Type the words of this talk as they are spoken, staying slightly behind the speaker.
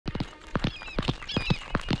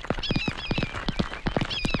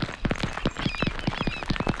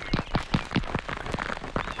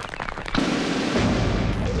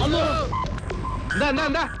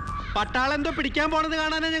എന്താ പട്ടാളം എന്തോ പിടിക്കാൻ പോണത്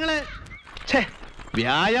കാണാനാ ഞങ്ങള്.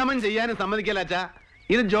 വ്യായാമം ചെയ്യാനും സമ്മതിക്കല്ല അച്ഛാ.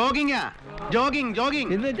 ഇത് ജോഗിങ്ങാ. ജോഗിങ്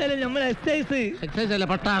ജോഗിങ് എന്ന് വെച്ചാൽ നമ്മൾ എക്സസൈസ് അല്ല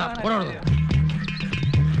പട്ടാളം.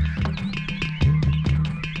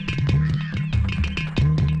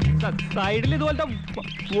 സൈഡിൽ ഇതുപോലത്തെ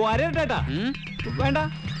വരട്ടാ വേണ്ട.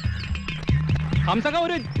 ഹംസക്ക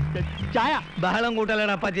ഒരു ചായ. ബഹളം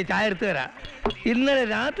കൂട്ടലടാ അപ്പാച്ചി, ചായ എടുത്തു തരാം. ഇന്നലെ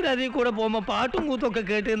രാത്രി അതിൽ കൂടെ പോകുമ്പോ പാട്ടും കൂത്തൊക്കെ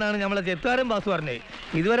കേട്ടെന്നാണ് നമ്മളെ ചെത്തുകാരൻ ബാസ് പറഞ്ഞത്.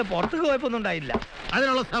 ഇതുവരെ പുറത്തേക്ക് പോയപ്പൊന്നും ഉണ്ടായില്ല.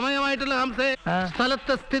 അതിനുള്ള സമയമായിട്ടുള്ള ഹംസേ,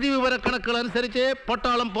 സ്ഥലത്തെ സ്ഥിതി വിവര കണക്കുകൾ അനുസരിച്ച്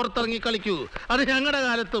പട്ടാളം പുറത്തിറങ്ങി കളിക്കൂ. അത് ഞങ്ങളുടെ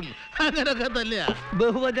കാലത്തും അങ്ങനെയൊക്കെ തന്നെയാ.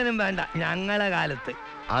 ബഹുവചനം വേണ്ട, ഞങ്ങളെ കാലത്ത്.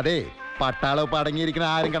 അതെ, പട്ടാളം അടങ്ങിയിരിക്കുന്ന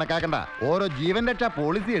ആരും കണക്കാക്കണ്ട. ഓരോ ജീവൻ രക്ഷാ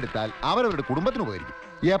പോളിസി എടുത്താൽ അവരവരുടെ കുടുംബത്തിന് പോയിരിക്കും.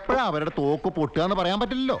 എപ്പോഴാ അവരുടെ തോക്ക് പൊട്ടുക എന്ന് പറയാൻ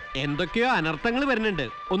പറ്റില്ലല്ലോ. എന്തൊക്കെയോ അനർത്ഥങ്ങൾ വരുന്നുണ്ട്.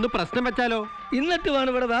 ഒന്ന് പ്രശ്നം വെച്ചാലോ? എന്നിട്ട്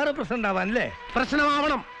വേണം ഇവിടെ വേറെ പ്രശ്നം ഉണ്ടാവാൻ അല്ലേ?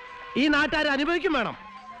 പ്രശ്നമാവണം. ഈ നാട്ടുകാർ അനുഭവിക്കും വേണം.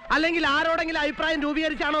 അല്ലെങ്കിൽ ആരോടെങ്കിലും അഭിപ്രായം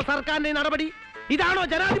രൂപീകരിച്ചാണോ സർക്കാരിന്റെ നടപടി? ഇതാണോ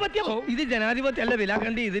ജനാധിപത്യം? ഇത് ജനാധിപത്യം അല്ല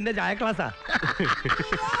വിലാക്കണ്ടി, ഇതിന്റെ ചായ ക്ലാസ്സാ.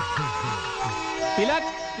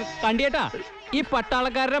 കണ്ടിയേട്ടാ, ഈ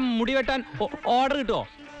പട്ടാളക്കാരുടെ മുടി വെട്ടാൻ ഓർഡർ കിട്ടുമോ?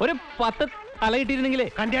 ഒരു 10 തല കിട്ടിയിരുന്നെങ്കിലേ.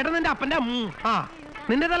 കണ്ടിയേട്ടൻ നിന്റെ അപ്പന്റെ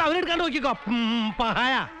നിന്റെ തല അവനെടുക്കാണ്ട് നോക്കിക്കോ.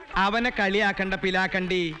 അവനെ കളിയാക്കണ്ട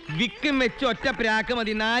പിലാക്കണ്ടി. വിക്കും വെച്ച് ഒറ്റ പ്രാക്ക്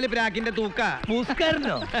മതി, 4 പ്രാക്കിന്റെ തൂക്ക.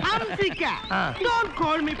 പുഷ്കരനോ?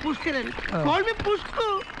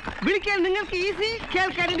 വിളിക്കാൻ നിങ്ങൾക്ക് ഈസി,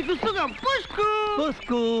 കേൾക്കാൻ എനിക്ക് സുഖം.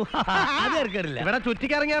 ഇവിടെ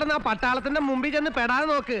ചുറ്റിക്കിറങ്ങിയായിരുന്ന പട്ടാളത്തിന്റെ മുമ്പിൽ ചെന്ന് പെടാതെ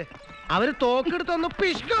നോക്ക്. അവര് തോക്കെടുത്തൊന്ന്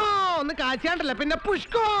പിഷ്കോ ഒന്ന് കാച്ചാണ്ടല്ല, പിന്നെ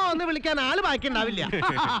പുഷ്കോ ഒന്ന് വിളിക്കാൻ ആള് ബാക്കി ഉണ്ടാവില്ല.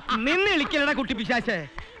 നിന്ന് വിളിക്കലടാ കുട്ടി പിശാശേ.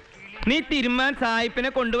 നീ തിരുമാൻ സായിപ്പിനെ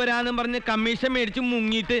കൊണ്ടുവരാന്നും പറഞ്ഞ് കമ്മീഷൻ മേടിച്ച്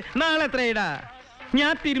മുങ്ങിയിട്ട് നാളെ എത്രയിടാ?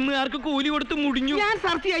 ഞാൻ തിരുമുകാർക്ക് കൂലി കൊടുത്ത് മുടിഞ്ഞു. ഞാൻ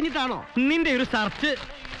സെർച്ച് കഴിഞ്ഞിട്ടാണോ? നിന്റെ ഒരു സെർച്ച്.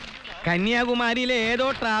 കന്യാകുമാരിയിലെ ഏതോ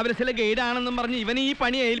ട്രാവൽസിലെ ഗൈഡ് ആണെന്നും പറഞ്ഞ് ഇവൻ ഈ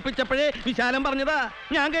പണി ഏൽപ്പിച്ചപ്പോഴേ വിശാലം പറഞ്ഞതാ,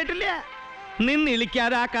 ഞാൻ കേട്ടില്ല.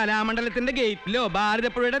 നിന്നിളിക്കാതെ ആ കലാമണ്ഡലത്തിന്റെ ഗേറ്റിലോ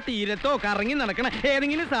ഭാരതപ്പുഴയുടെ തീരത്തോ കറങ്ങി നടക്കണ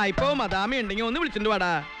ഏതെങ്കിലും സായിപ്പോ മദാമ ഉണ്ടെങ്കിൽ ഒന്ന് വിളിച്ചിട്ട്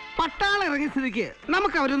വാടാ. പട്ടാളം ഇറങ്ങിയ സ്ഥിതിക്ക്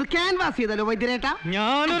നമുക്ക് അവരൊന്ന് ക്യാൻവാസ് ചെയ്തല്ലോ വൈദ്യരേട്ടാ.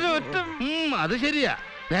 ഞാനൊരു ഒറ്റ അത് ശരിയാ.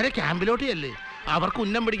 നേരെ ക്യാമ്പിലോട്ട് ചെല്ലേ. അവർക്ക്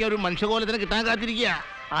ഉന്നം പിടിക്കാൻ ഒരു മനുഷ്യകോലത്തിന് കിട്ടാൻ കാത്തിരിക്കുക.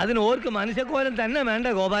 അതിന് ഓർക്ക് മനുഷ്യക്കോലം തന്നെ വേണ്ട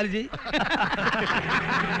ഗോപാൽജി.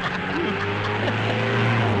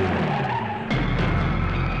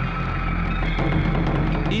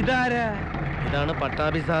 ഇതാരാ? ഇതാണ്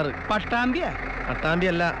പട്ടാഭി സാറ്. പട്ടാമ്പിയ? പട്ടാമ്പി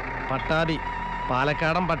അല്ല, പട്ടാഭി.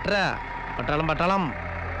 പാലക്കാടൻ പട്ടര. പട്ടാളം പട്ടാളം.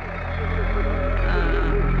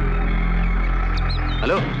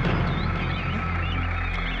 ഹലോ,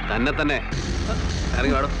 തന്നെ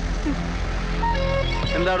ഇറങ്ങി വാടോ.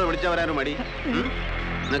 എന്താണോ വിളിച്ചാ വരാനോ മടി?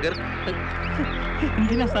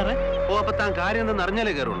 എന്തിനാ സാറേ? ഓ, അപ്പൊ താൻ കാര്യം എന്തെന്ന്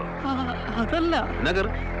അറിഞ്ഞാലേ കയറുള്ളൂ. അതല്ല.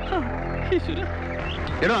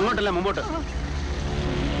 എടോ, അങ്ങോട്ടല്ല മുമ്പോട്ട്.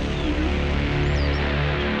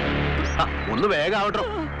 ഒന്ന് വേഗം ആവട്ടോ.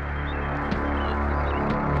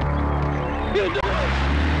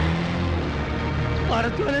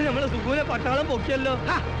 പറച്ചോനെ, നമ്മളെ സുഖൂനെ പട്ടാളം പൊക്കിയല്ലോ.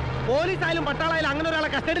 പോലീസായാലും പട്ടാളായാലും അങ്ങനെ ഒരാളെ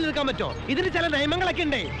കസ്റ്റഡിയിൽ എടുക്കാൻ പറ്റോ? ഇതിന് ചില നിയമങ്ങളൊക്കെ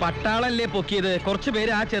ഉണ്ട്. പട്ടാളല്ലേ പൊക്കിയത്? കുറച്ചു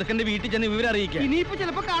പേര് ആ ചെറുക്കന്റെ വീട്ടിൽ ചെന്ന് വിവരം അറിയിക്കാം. ഇനിയിപ്പോ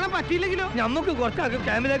ചിലപ്പോ കാണാൻ പറ്റിയില്ലെങ്കിലോ? നമുക്ക് കുറച്ചാൾക്ക്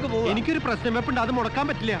ക്യാമ്പിലേക്ക് പോകും. എനിക്കൊരു പ്രശ്നം വെപ്പുണ്ട്, അത് മുടക്കാൻ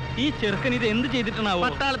പറ്റില്ല. ഈ ചെറുക്കൻ ഇത് എന്ത് ചെയ്തിട്ടാണാവോ?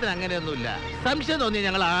 പട്ടാളത്തിന് അങ്ങനെയൊന്നുമില്ല. സംശയം തോന്നിയ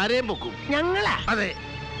ഞങ്ങൾ ആരെയും പൊക്കും. ഞങ്ങളാ? അതെ.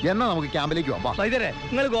 എന്നാ നമുക്ക് ക്യാമ്പിലേക്ക് പോവാം. വൈദ്യരെ,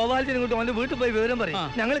 നിങ്ങൾ ഗോപാലത്തിന് ഇങ്ങോട്ട് അവന്റെ വീട്ടിൽ പോയി വിവരം പറയും.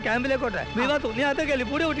 ഞങ്ങൾ ക്യാമ്പിലേക്കോട്ടെ. വിവാദം നീ അതൊക്കെ കളി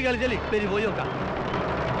പൂടെ കുട്ടി കളിച്ചല്ലേ പേര് പോയി നോക്കാം.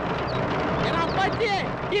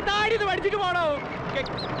 ഈ താടി പഠിച്ചിട്ട് പോണോ?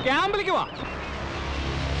 ക്യാമ്പിലേക്ക് വാ.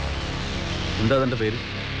 എന്താ തന്റെ പേര്?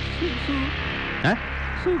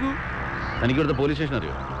 തനിക്കിവിടുത്തെ പോലീസ് സ്റ്റേഷൻ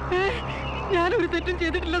അറിയോ? ഞാനൊരു തെറ്റും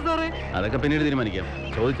ചെയ്തിട്ടില്ല സാറേ. അതൊക്കെ പിന്നീട് തീരുമാനിക്കാം.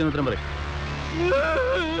 ചോദിച്ചതിന് ഉത്തരം പറയും.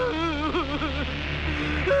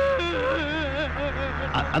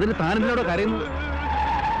 അതിന് താൻ എന്തിനോടോ കരയുന്നു?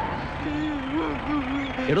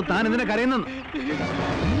 എടോ, താൻ എന്തിനാ കരയുന്നു?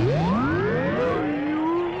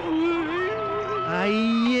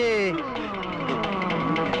 അയ്യേ,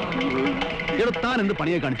 എടോ, താൻ എന്ത്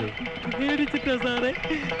പണിയെ കാണിച്ചത്? സാറേ,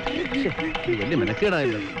 വലിയ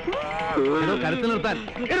മെനക്കേടായല്ലോ. എടോ, കരുത്ത് നിർത്താൻ.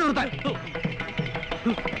 എടോ, നിർത്താൻ.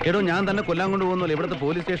 എടോ, ഞാൻ തന്നെ കൊല്ലാൻ കൊണ്ടുപോകുന്നല്ലോ. ഇവിടുത്തെ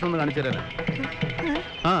പോലീസ് സ്റ്റേഷൻ ഒന്ന് കാണിച്ചു തരാനാ.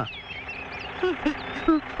 ആ,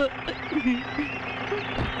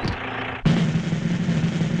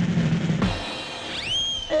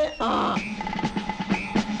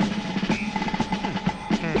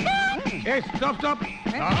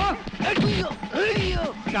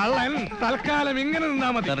 കള്ളൻ തൽക്കാലം ഇങ്ങനെ നിന്നാ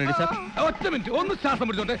മതി. ഒറ്റ മിനിറ്റ്, ഒന്ന് ശ്വാസം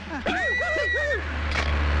പിടിച്ചോട്ടെ.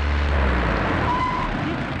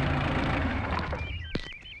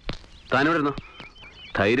 താനിവിടെ ഇരുന്നോ.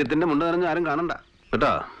 ധൈര്യത്തിന്റെ മുണ്ട് നിറഞ്ഞ ആരും കാണണ്ട.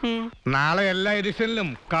 കേട്ടോ. നാളെ എല്ലാ എഡിഷനിലും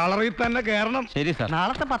കളറിൽ തന്നെ കേറണം. ശരി സാർ.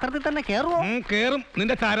 നാളത്തെ പത്രത്തിൽ തന്നെ കേറുവോ? കേറും.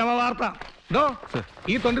 നിന്റെ ചരമ വാർത്ത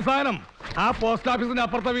ഈ 20 സാധനം ആ പോസ്റ്റ് ഓഫീസിന്റെ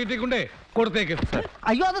അപ്പുറത്തെ വീട്ടിൽ കൊണ്ടേ കൊടുത്തേക്ക്.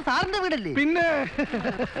 അയ്യോ, അത് സാറിന്റെ വീടല്ലേ? പിന്നെ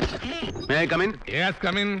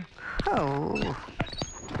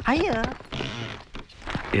അയ്യോ,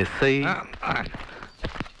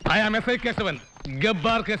 I am S I Keshavan,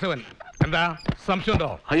 Gabbar Keshavan. എന്താ സംശയമുണ്ടോ?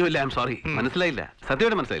 അയ്യോ ഇല്ല, ഐ എം സോറി, മനസ്സിലായില്ല.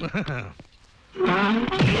 സത്യമായിട്ട് മനസ്സിലായില്ല.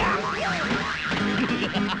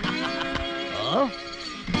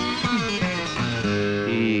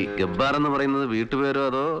 ഈ ഗബ്ബാർ എന്ന് പറയുന്നത് വീട്ടുപേരോ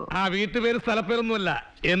അതോ? ആ വീട്ടുപേര് സ്ഥലപ്പേരൊന്നുമല്ല.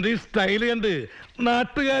 എന്റെ ഈ സ്റ്റൈല് കണ്ട്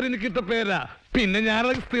നാട്ടുകാരെനിക്കിട്ട പേരാ. പിന്നെ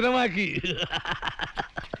ഞാനത് സ്ഥിരമാക്കി.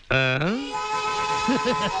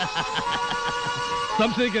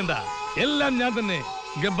 സംശയിക്കണ്ട, എല്ലാം ഞാൻ തന്നെ.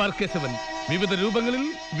 ഗബ്ബാർ കേശവൻ, വിവിധ രൂപങ്ങളിൽ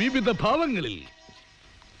വിവിധ ഭാവങ്ങളിൽ.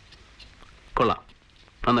 കൊള്ളാം,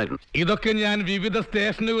 നന്നായിരുന്നു. ഇതൊക്കെ ഞാൻ വിവിധ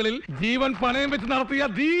സ്റ്റേഷനുകളിൽ ജീവൻ പണയം വെച്ച് നടത്തിയ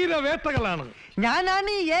ധീരവേട്ടകളാണ്. ഞാനാണ്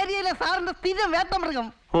ഈ ഏരിയയിലെ സാറിന്റെ സ്ഥിരം വേട്ടമൃഗം.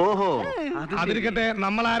 ഓഹോ, അതിരിക്കട്ടെ,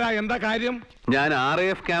 നമ്മളാരാ, എന്താ കാര്യം? ഞാൻ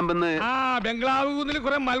RAF ക്യാമ്പെന്ന്. ആ ബംഗ്ലാവ് കുന്നിൽ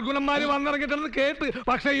കുറെ മൽഗുണന്മാര് വന്നിറങ്ങിട്ടെന്ന് കേട്ട്.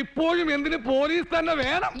 പക്ഷെ ഇപ്പോഴും എന്തിന് പോലീസ് തന്നെ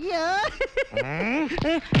വേണം?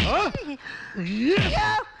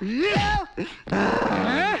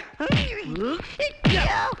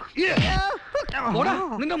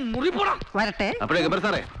 നിന്റെ മുറി പോടാ. വരട്ടെ. അപ്പോഴേ ഗബ്ബർ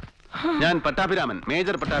സാറേ, ഞാൻ പട്ടാഭിരാമൻ,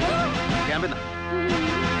 മേജർ പട്ടാഭിരാമൻ, ക്യാമ്പിൽ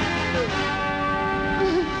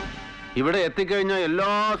ഇവിടെ എത്തിക്കഴിഞ്ഞാൽ എല്ലാ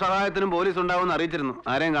സഹായത്തിനും പോലീസ് ഉണ്ടാവുമെന്ന് അറിയിച്ചിരുന്നു.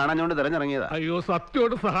 ആരെയും കാണാഞ്ഞോണ്ട് തെരഞ്ഞിറങ്ങിയതാ. അയ്യോ,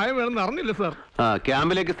 സത്യമായിട്ട് സഹായം വേണമെന്ന് അറിഞ്ഞില്ല സാർ.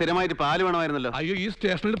 ക്യാമ്പിലേക്ക് സ്ഥിരമായിട്ട് പാല് വേണമായിരുന്നല്ലോ. അയ്യോ, ഈ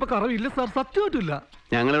സ്റ്റേഷനിൽ ഇപ്പൊ കറവില്ല സാർ, സത്യമായിട്ടില്ല.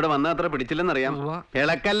 ഞങ്ങളിവിടെ വന്ന അത്ര പിടിച്ചില്ലെന്നറിയാം.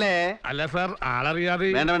 ഇളക്കല്ലേ? അല്ല സാർ, ആളറിയാതെ.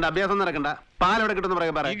 വേണ്ട, അഭ്യാസം നടക്കണ്ട. പാലെവിടെ കിട്ടുന്ന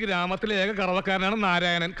പറയാ. ഈ ഗ്രാമത്തിലെ ഏക കറവക്കാരനാണ്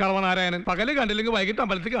നാരായണൻ, കറവനാരായണൻ. പകല് കണ്ടില്ലെങ്കിൽ വൈകിട്ട്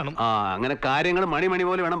അമ്പലത്തിൽ കാണും. അങ്ങനെ കാര്യങ്ങൾ മണി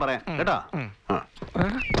പോലെ വേണം പറയാൻ, കേട്ടോ.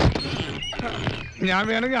 ഞാൻ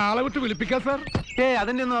വേണമെങ്കിൽ ആളെ വിട്ട് വിളിപ്പിക്കാം സാർ.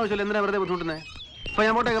 അതിന്റെ ഒന്നും ആവശ്യമില്ല. എന്തിനാ വെറുതെ ബുദ്ധിമുട്ടുന്നേ? ഇപ്പൊ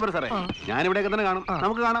ഞാൻ പോട്ടെ ഗബ്ബർ സാറേ, ഞാൻ ഇവിടെയൊക്കെ തന്നെ കാണും.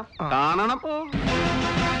 നമുക്ക് കാണണം.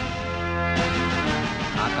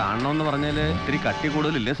 ആ കാണണമെന്ന് പറഞ്ഞാല് ഇത്തിരി കട്ടി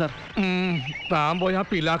കൂടുതലില്ലേ സാർ? താൻ പോയാ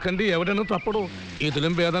പിലാക്കണ്ടി എവിടെയാണ് തപ്പടോ?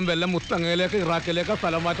 ഇതിലും ഭേദം വെല്ലം മുത്തങ്ങയിലേക്ക് ഇറാഖിലേക്ക്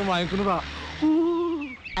സ്ഥലം മാറ്റം വാങ്ങിക്കുന്നതാ.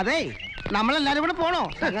 അതെ, നമ്മളെല്ലാരും കൂടെ പോണോ?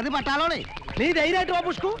 സംഗതി പട്ടാളോടെ. നീ ധൈര്യമായിട്ട് വാ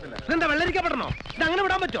പുഷ്കു. ഇതെന്താ വെള്ളരിക്കപ്പെടണോ? ഇത് അങ്ങനെ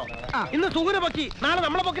വിടാൻ പറ്റോ? ഇന്ന് സുഗുര പൊക്കി, നാളെ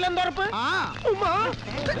നമ്മളെ പൊക്കിൽ എന്താ ഉറപ്പ്?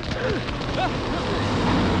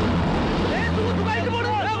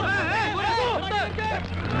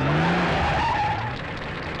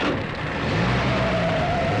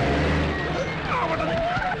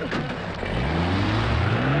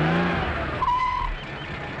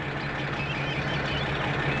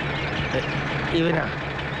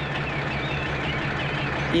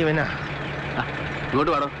 ഇവനാ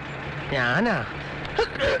ഇങ്ങോട്ട് പാടോ. ഞാനാ.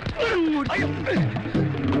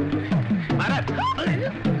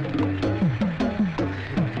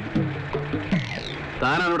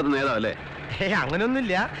 താനാണ് ഇവിടുത്തെ നേതാവല്ലേ?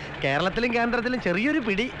 അങ്ങനൊന്നുമില്ല. കേരളത്തിലും കേന്ദ്രത്തിലും ചെറിയൊരു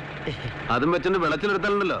പിടി. അതും വെച്ചോണ്ട്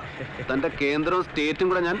വെളച്ചിലെടുത്താലുണ്ടല്ലോ, തന്റെ കേന്ദ്രവും സ്റ്റേറ്റും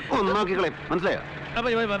കൂടെ ഞാൻ ഒന്നാക്കി കളയും. മനസ്സിലായോ?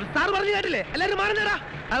 സാറ് പറഞ്ഞു കേട്ടില്ലേ? എല്ലാരും മാറുന്നേടാ.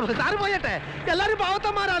 സാറ് പോയട്ടെ, എല്ലാരും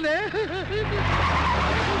പാവത്തന്മാരാണ്.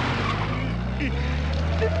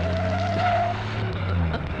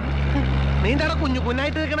 നീന്താടാ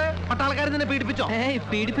കുഞ്ഞായിട്ട് നിൽക്കണേ? പട്ടാളക്കാർ നിന്നെ പീഡിപ്പിച്ചോ?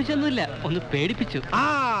 പീഡിപ്പിച്ചൊന്നുമില്ല, ഒന്ന് പേടിപ്പിച്ചു.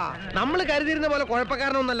 നമ്മള് കരുതിയിരുന്ന പോലെ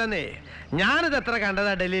കുഴപ്പക്കാരനൊന്നല്ലെന്നേ. ഞാനിത് എത്ര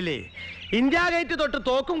കണ്ടതാ ഡൽഹിയില്. ഇന്ത്യ ഗേറ്റ് തൊട്ട്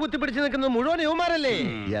തോക്കും കുത്തിപ്പിടിച്ച് നിൽക്കുന്നത് മുഴുവൻ യുവമാരല്ലേ.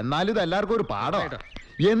 എന്നാലും ഇത് എല്ലാവർക്കും ഒരു പാഠം.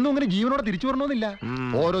 എന്നും ഇങ്ങനെ ജീവനോടെ തിരിച്ചു വരണമെന്നില്ല.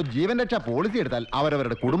 ഓരോ ജീവൻ രക്ഷാ പോളിസി എടുത്താൽ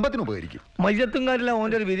അവരവരുടെ കുടുംബത്തിന് ഉപകരിക്കും. മയ്യത്തും കാര്യമില്ല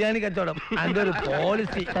ഓന്റെ ഒരു ബിരിയാണി കച്ചവടം. അതിന്റെ ഒരു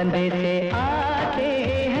പോളിസി.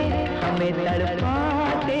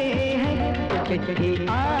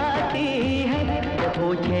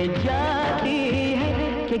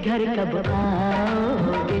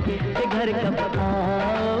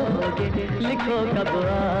 लिखो कब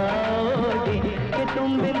आओगे कि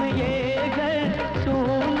तुम बिन ये घर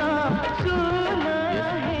सुना सुना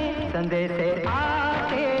है संदेश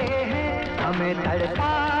आते हैं हमें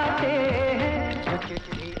तड़पाते हैं.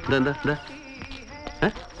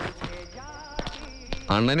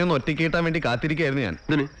 അണ്ണനെ ഒന്ന് ഒറ്റയ്ക്ക് കിട്ടാൻ വേണ്ടി കാത്തിരിക്കായിരുന്നു ഞാൻ.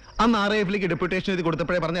 അന്ന് RAF-ലേക്ക് ഡെപ്യൂട്ടേഷൻ എഴുതി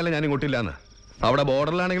കൊടുത്തപ്പോഴേ പറഞ്ഞാലേ ഞാൻ ഇങ്ങോട്ടില്ലാന്ന്. അവിടെ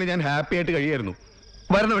ബോർഡറിലാണെങ്കിൽ ഞാൻ ഹാപ്പി ആയിട്ട് കഴിയായിരുന്നു.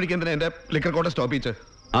 വരുന്ന വഴിക്ക് എന്തിനാ എന്റെ ലിക്കർ കോട്ട സ്റ്റോപ്പ് ചെയ്ത്?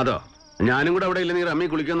 അതോ, ഞാനും കൂടെ അവിടെ ഇല്ലെങ്കിൽ റമ്മി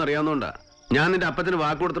കുളിക്കുമെന്ന് അറിയാവുന്നതുകൊണ്ടാ ഞാൻ നിന്റെ അപ്പത്തിന്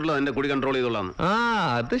വാക്ക് കൊടുത്തിട്ടുള്ളത് എന്റെ കുടി കൺട്രോൾ ചെയ്തോളാം.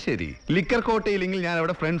 അത് ശരി. ലിക്കർ കോട്ടയില്ലെങ്കിൽ ഞാൻ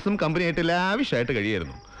അവിടെ ഫ്രണ്ട്സും കമ്പനി ആയിട്ട് ലാവിഷായിട്ട്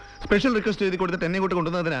കഴിയായിരുന്നു. സ്പെഷ്യൽ റിക്വസ്റ്റ് എഴുതി കൊടുത്തിട്ട് എന്നെ കൂട്ട്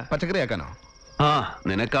കൊണ്ടുവന്നതിനാ പച്ചക്കറി ആക്കാനോ?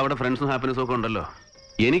 നിനക്ക് അവിടെ ഫ്രണ്ട്സും ഹാപ്പിനെസ്സും ഒക്കെ ഉണ്ടല്ലോ.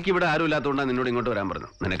 എനിക്കിവിടെ ആരും ഇല്ലാത്തതുകൊണ്ടാണ് നിന്നോട് ഇങ്ങോട്ട് വരാൻ പറഞ്ഞു.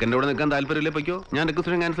 നിനക്ക് എന്റെ കൂടെ നിൽക്കാൻ താല്പര്യമില്ലേ? പൊയ്ക്കോ, ഞാൻ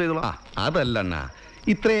റിക്വസ്റ്റ് ക്യാൻസൽ ചെയ്തോളാം. അതല്ലണ്ണ,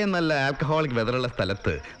 ഇത്രയും നല്ല ആൽക്കഹോളിക് വെതറുള്ള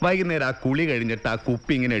സ്ഥലത്ത് വൈകുന്നേരം ആ കുളി കഴിഞ്ഞിട്ട് ആ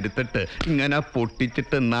കുപ്പി ഇങ്ങനെ എടുത്തിട്ട് ഇങ്ങനെ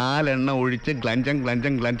പൊട്ടിച്ചിട്ട് 4 എണ്ണ ഒഴിച്ച്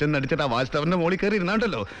ഗ്ലഞ്ചം അടിച്ചിട്ട് ആ വാച്ച് ടവറിന്റെ മുകളിൽ കയറി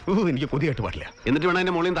ഇരുന്നാണ്ടല്ലോ എനിക്ക് കൊതിയായിട്ട് പാടില്ല. എന്നിട്ട് വേണം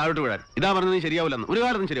അതിന്റെ മുകളിൽ താഴോട്ട് വീഴാൻ. ഇതാ പറഞ്ഞത് ശരിയാവില്ലെന്ന്. ഒരു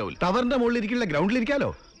കാലത്തും ശരിയാവില്ല. ടവറിന്റെ മുകളിൽ ഇരിക്കില്ല, ഗ്രൗണ്ടിൽ ഇരിക്കാലോ.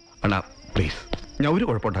 അണ്ണാ പ്ലീസ്, ഞാൻ ഒരു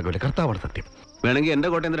കുഴപ്പമുണ്ടാക്കില്ല. കർത്താവാണ് സത്യം. വേണമെങ്കിൽ എന്റെ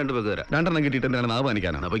കോട്ടയം 2 പേർക്ക് തരാം. 2 എണ്ണം കിട്ടിയിട്ട് എന്താണ് നാവ്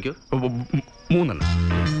കാണിക്കാനാണ്? അപ്പോ 3 എണ്ണം.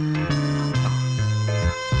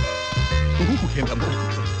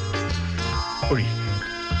 ഒഴി.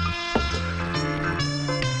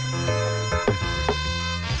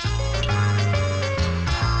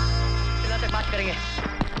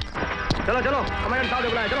 चलो चलो हमारे साथ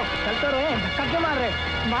बुलाया चलो चलते रहे धक्का क्यों मार रहे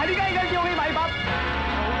मारी का गलती हो गई भाई बाप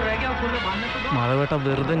മഴവേട്ട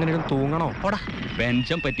വെറുതെ എങ്ങനെയും തൂങ്ങണോ?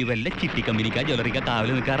 പെൻഷൻ പറ്റി വല്ല ചിട്ടി കമ്പനിക്കാ ജ്വല്ലറിക്കാ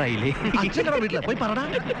കാവല് നിൽക്കാറായില്ലേ? വീട്ടില് പോയി പറടാ.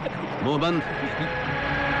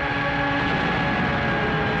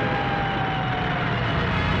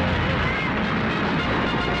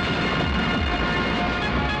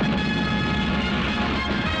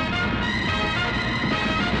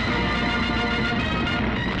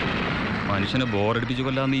 മനുഷ്യനെ ബോറടിപ്പിച്ചു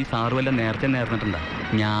കൊല്ലാന്ന് ഈ സാറ് വല്ല നേരത്തെ നേർന്നിട്ടുണ്ടാ.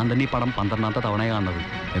 ഞാൻ തന്നെ ഈ പടം 12ാമത്തെ തവണ കാണുന്നത്.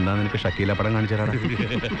 എന്താ നിനക്ക് ഷക്കീല പടം കാണിച്ചാടാ?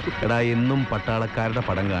 എടാ, എന്നും പട്ടാളക്കാരുടെ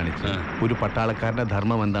പടം കാണിച്ച് ഒരു പട്ടാളക്കാരുടെ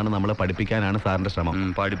ധർമ്മം എന്താണ് നമ്മളെ പഠിപ്പിക്കാനാണ് സാറിന്റെ ശ്രമം.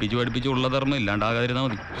 പഠിപ്പിച്ച് ഉള്ള ധർമ്മം ഇല്ലാണ്ടാകാതിരുന്നാ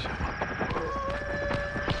മതി.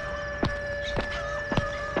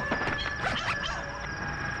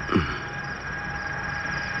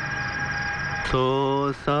 सौ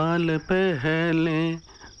साल पहले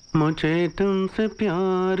मुझे तुमसे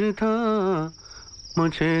प्यार था,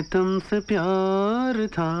 मुझे तुमसे प्यार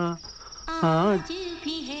था, आज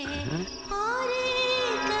भी है